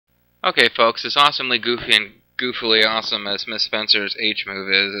Okay, folks, as awesomely goofy and goofily awesome as Miss Spencer's H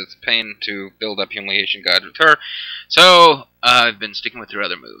move is, it's a pain to build up humiliation god with her. So, I've been sticking with her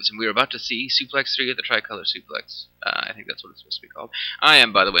other moves, and we are about to see Suplex 3 at the Tricolor Suplex. I think that's what it's supposed to be called. I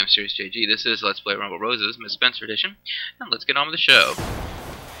am, by the way, Mysterious JG. This is Let's Play Rumble Roses, Miss Spencer edition, and let's get on with the show.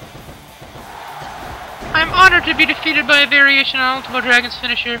 I'm honored to be defeated by a variation on Ultimo Dragon's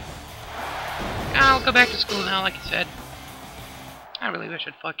finisher. I'll go back to school now, like you said. I really wish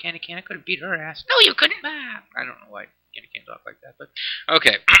I'd fought Candy Cane. I could have beat her ass. No, you couldn't! Ah, I don't know why Candy Cane talked like that, but...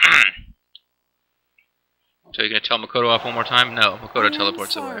 Okay. So you're going to tell Makoto off one more time? No, Makoto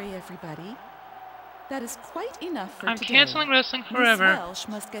teleports away. I'm sorry, everybody. That is quite enough for today. I'm canceling wrestling forever. Miss Welsh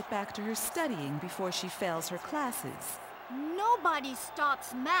must get back to her studying before she fails her classes. Nobody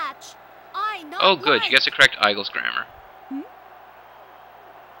stops match. I know. Oh, good. She gets to correct Aigle's grammar.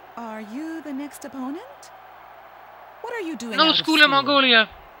 Are you the next opponent? What are you doing No out of school in Mongolia.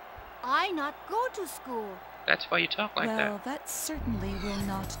 I not go to school. That's why you talk like that. Well, that certainly will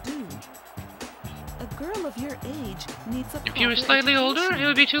not do. A girl of your age needs a If you were slightly older, it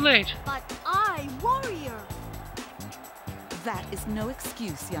would be too late. But I warrior. That is no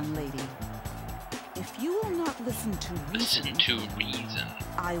excuse, young lady. If you will not listen to reason,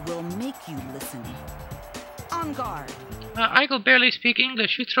 I will make you listen. On guard. Aigle barely speak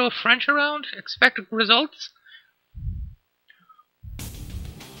English. You throw French around? Expect results?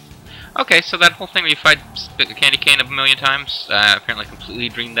 Okay, so that whole thing where you fight Candy Cane a million times, apparently completely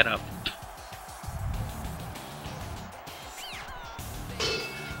dreamed that up.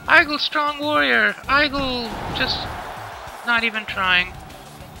 Aigle strong warrior. Aigle just not even trying.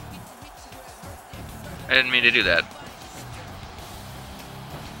 I didn't mean to do that.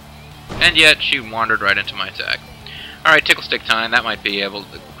 And yet she wandered right into my attack. Alright, tickle stick time. That might be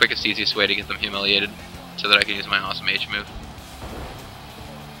the quickest, easiest way to get them humiliated so that I can use my awesome H move.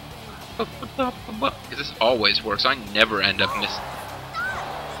 Because this always works. I never end up missing.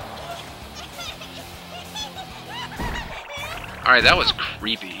 Alright, that was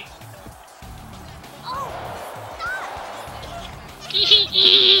creepy.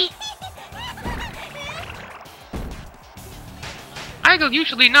 Aigle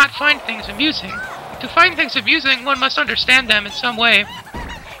usually not find things amusing. To find things amusing, one must understand them in some way.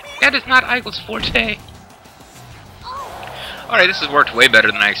 That is not Aigle's forte. Alright, this has worked way better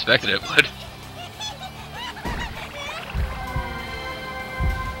than I expected it would.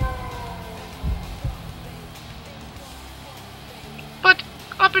 But,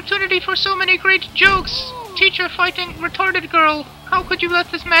 opportunity for so many great jokes! Teacher fighting retarded girl! How could you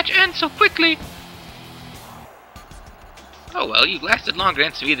let this match end so quickly? Oh well, you lasted longer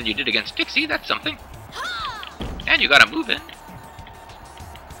against me than you did against Dixie, that's something. And you got a move in.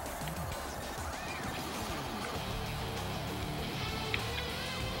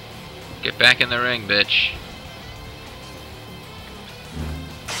 Get back in the ring, bitch.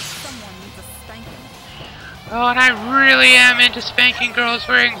 Oh, and I really am into spanking girls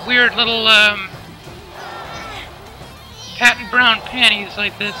wearing weird little, patent brown panties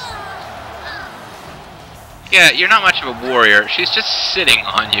like this. Yeah, you're not much of a warrior. She's just sitting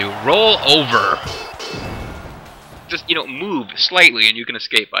on you. Roll over. Just, you know, move slightly and you can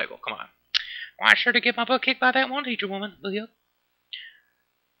escape, Aigle. Come on. Why, sure to get my butt kicked by that one teacher woman, will you?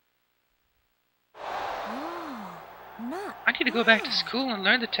 I need to go back to school and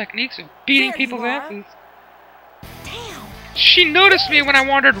learn the techniques of beating people's asses. Damn. She noticed me when I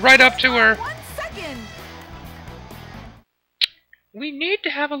wandered right up to her. 1 second. We need to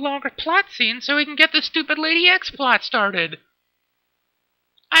have a longer plot scene so we can get the stupid Lady X plot started.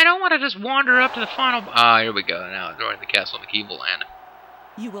 I don't want to just wander up to the final... here we go. Now, we're in the castle of McKeeble land.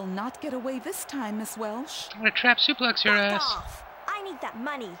 You will not get away this time, Miss Welsh. I'm gonna trap suplex your Back ass. off. I need that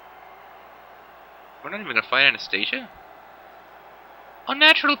money. We're not even gonna fight Anastasia?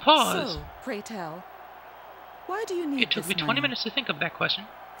 Unnatural pause. So, pray tell, why do you need It took this me 20 money? minutes to think of that question.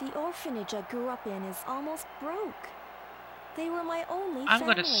 The orphanage I grew up in is almost broke. They were my only I'm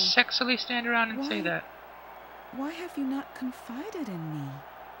family. gonna sexily stand around and say that. Why have you not confided in me?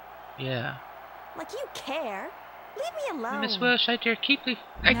 Yeah. Like you care. Leave me alone. Miss Welsh, I care deeply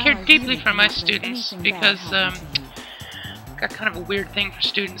Now deeply really for my cannot let students anything bad because happen to you. got kind of a weird thing for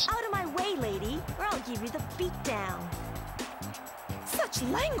students. Out of my way, lady, or I'll give you the beatdown. Such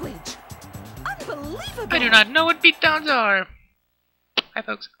language! Unbelievable! I do not know what beatdowns are. Hi,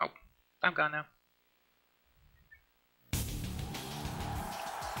 folks. Oh, I'm gone now.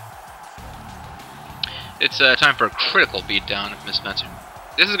 It's time for a critical beatdown, Miss Spencer.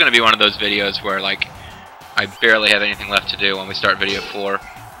 This is going to be one of those videos where, like, I barely have anything left to do when we start video 4.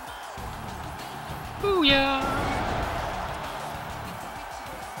 Booyah!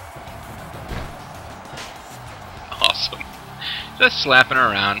 awesome. Just slapping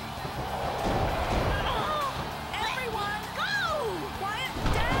her around. Everyone, go! Quiet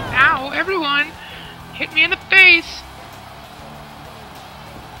down! Ow, everyone! Hit me in the face!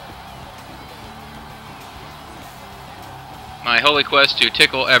 My holy quest to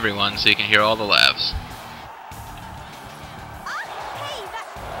tickle everyone so you can hear all the laughs. Hey,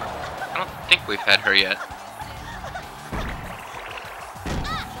 I don't think we've had her yet.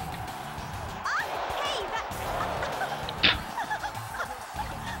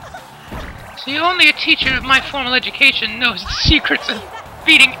 See, only a teacher of my formal education knows the secrets of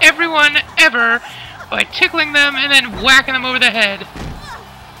beating everyone ever by tickling them and then whacking them over the head.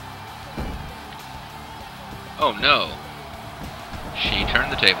 Oh no. She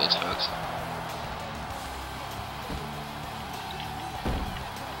turned the tables, folks.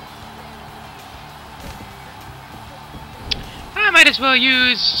 I might as well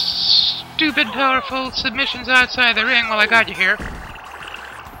use stupid powerful submissions outside the ring while I got you here.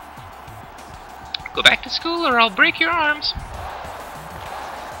 Go back to school or I'll break your arms.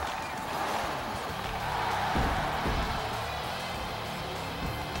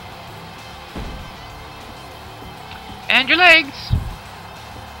 And your legs.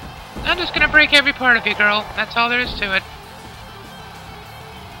 I'm just gonna break every part of you, girl. That's all there is to it.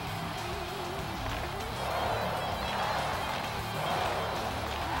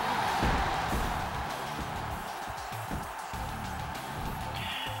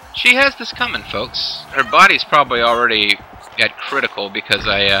 She has this coming, folks. Her body's probably already at critical because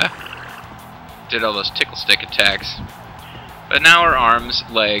I did all those tickle stick attacks. But now her arms,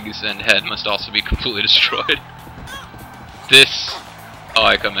 legs, and head must also be completely destroyed. This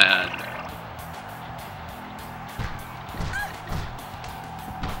I command.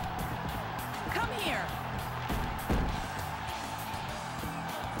 Come here.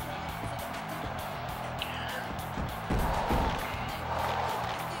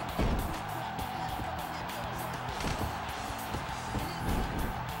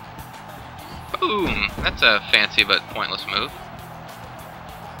 Boom! That's a fancy but pointless move.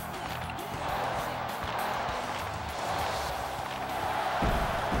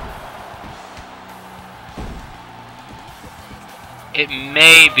 It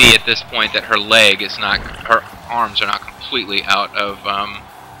may be at this point that her leg is not, her arms are not completely out of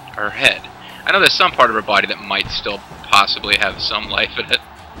her head. I know there's some part of her body that might still possibly have some life in it.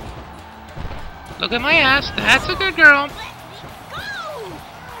 Look at my ass, that's a good girl.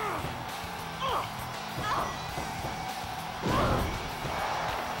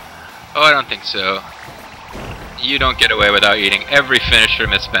 Oh, I don't think so. You don't get away without eating every finisher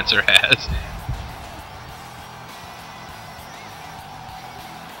Miss Spencer has.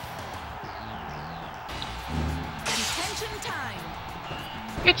 Detention time.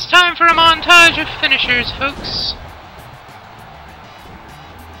 It's time for a montage of finishers, folks.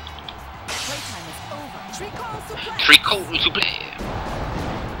 Playtime is over. Tricol souffle. Tricol souffle.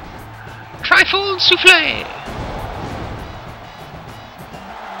 Trifle souffle.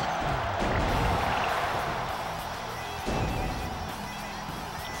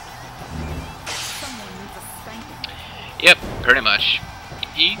 Yep, pretty much.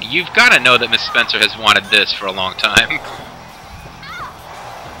 You've got to know that Miss Spencer has wanted this for a long time.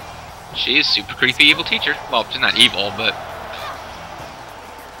 She's a super creepy evil teacher. Well, she's not evil, but...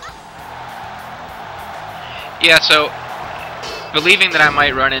 Yeah, so... Believing that I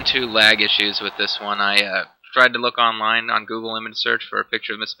might run into lag issues with this one, I tried to look online on Google image search for a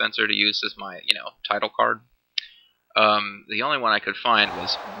picture of Miss Spencer to use as my, title card. The only one I could find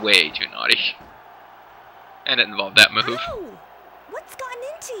was way too naughty. And it involved that move. Ow! What's gotten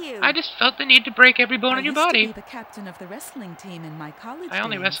into you? I just felt the need to break every bone in your I used body. to be the captain of the wrestling team in my college I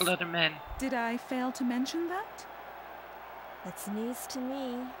only days. wrestled other men. Did I fail to mention that? That's news to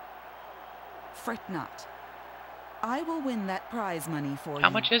me. Fret not. I will win that prize money for you.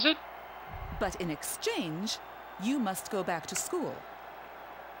 How much is it? But in exchange, you must go back to school.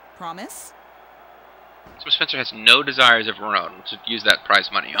 Promise? So Miss Spencer has no desires of her own to use that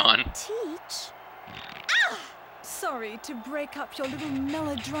prize money on. Teach? Sorry to break up your little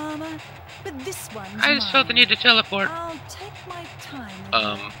melodrama, but this one's I just felt the need to teleport. I'll take my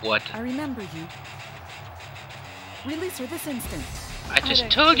time. What? I remember you. Release her this instant. I just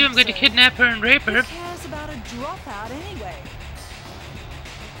don't told you I'm think going to so. kidnap her and rape her. Who cares about a dropout anyway?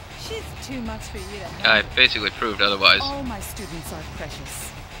 She's too much for you to handle. I basically proved otherwise. All my students are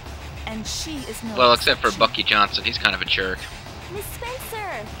precious. And she is no Well, except for exception. Bucky Johnson. He's kind of a jerk. Miss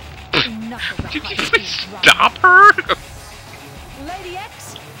Spencer! Enough of the Did you high-speed drama. stop her? Lady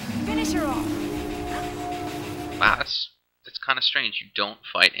X, finish her off. Wow, that's kind of strange. You don't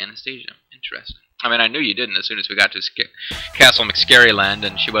fight Anastasia. Interesting. I mean, I knew you didn't as soon as we got to Castle McScaryland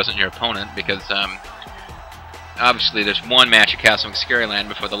and she wasn't your opponent, because obviously there's one match at Castle McScaryland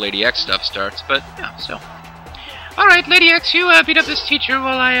before the Lady X stuff starts, but yeah, so. Alright, Lady X, you beat up this teacher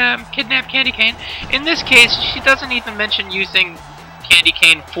while I kidnap Candy Cane. In this case, she doesn't even mention using Candy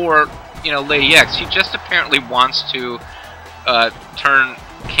Cane for, you know, Lady X. She just apparently wants to turn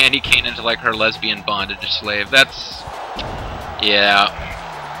Candy Cane into, like, her lesbian bondage slave. That's... yeah.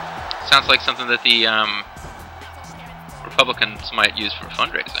 Sounds like something that the Republicans might use for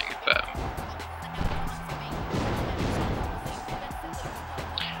fundraising.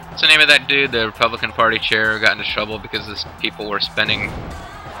 What's the name of that dude, the Republican Party chair, got into trouble because his people were spending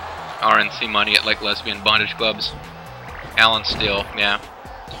RNC money at, like, lesbian bondage clubs? Alan Steele, yeah.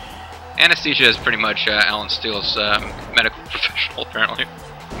 Anesthesia is pretty much Alan Steele's medical professional, apparently.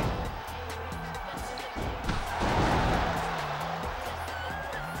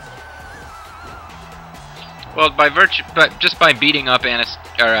 Well, but just by beating up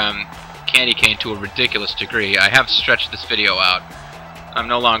Candy Cane to a ridiculous degree, I have stretched this video out. I'm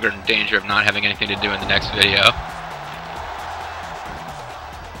no longer in danger of not having anything to do in the next video.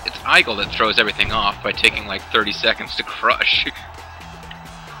 It's Aigle that throws everything off by taking like 30 seconds to crush.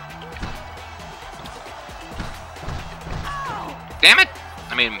 Damn it!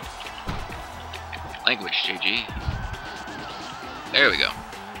 I mean, language, JG. There we go.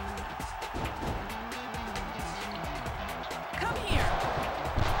 Come here.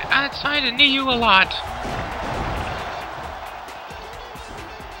 I need you a lot.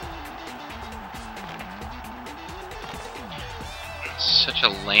 Such a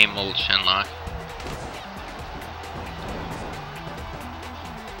lame old chinlock.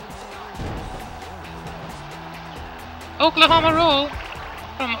 Oklahoma roll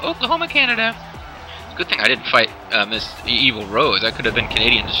from Oklahoma, Canada. Good thing I didn't fight Miss Evil Rose. I could have been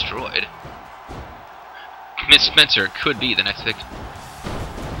Canadian destroyed. Miss Spencer could be the next victim.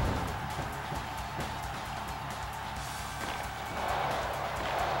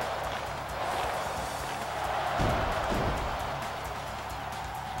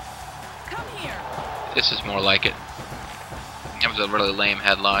 Come here. This is more like it. That was a really lame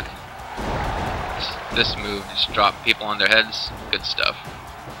headlock. This move just dropped people on their heads. Good stuff.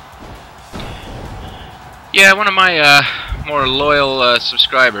 Yeah, one of my more loyal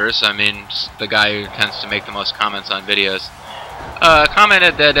subscribers, I mean, the guy who tends to make the most comments on videos,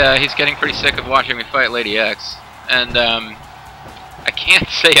 commented that he's getting pretty sick of watching me fight Lady X. And I can't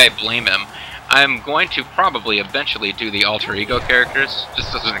say I blame him. I'm going to probably eventually do the alter ego characters,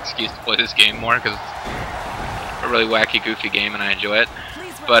 just as an excuse to play this game more, because it's a really wacky, goofy game and I enjoy it.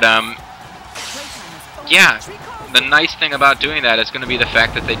 But, yeah, the nice thing about doing that is going to be the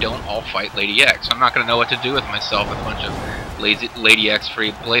fact that they don't all fight Lady X. I'm not going to know what to do with myself with a bunch of Lady X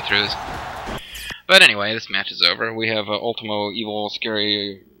free playthroughs. But anyway, this match is over. We have Ultimo Evil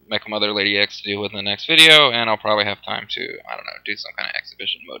Scary Mecha Mother Lady X to deal with in the next video, and I'll probably have time to, I don't know, do some kind of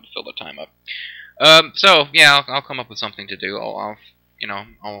exhibition mode to fill the time up. So yeah, I'll come up with something to do.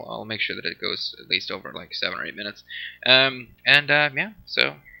 I'll make sure that it goes at least over like 7 or 8 minutes. Yeah,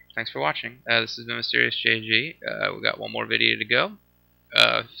 so thanks for watching. This has been Mysterious JG. We got one more video to go.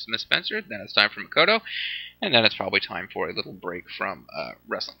 Miss Spencer. Then it's time for Makoto, and then it's probably time for a little break from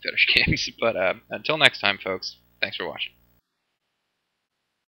wrestling fetish games. But until next time, folks. Thanks for watching.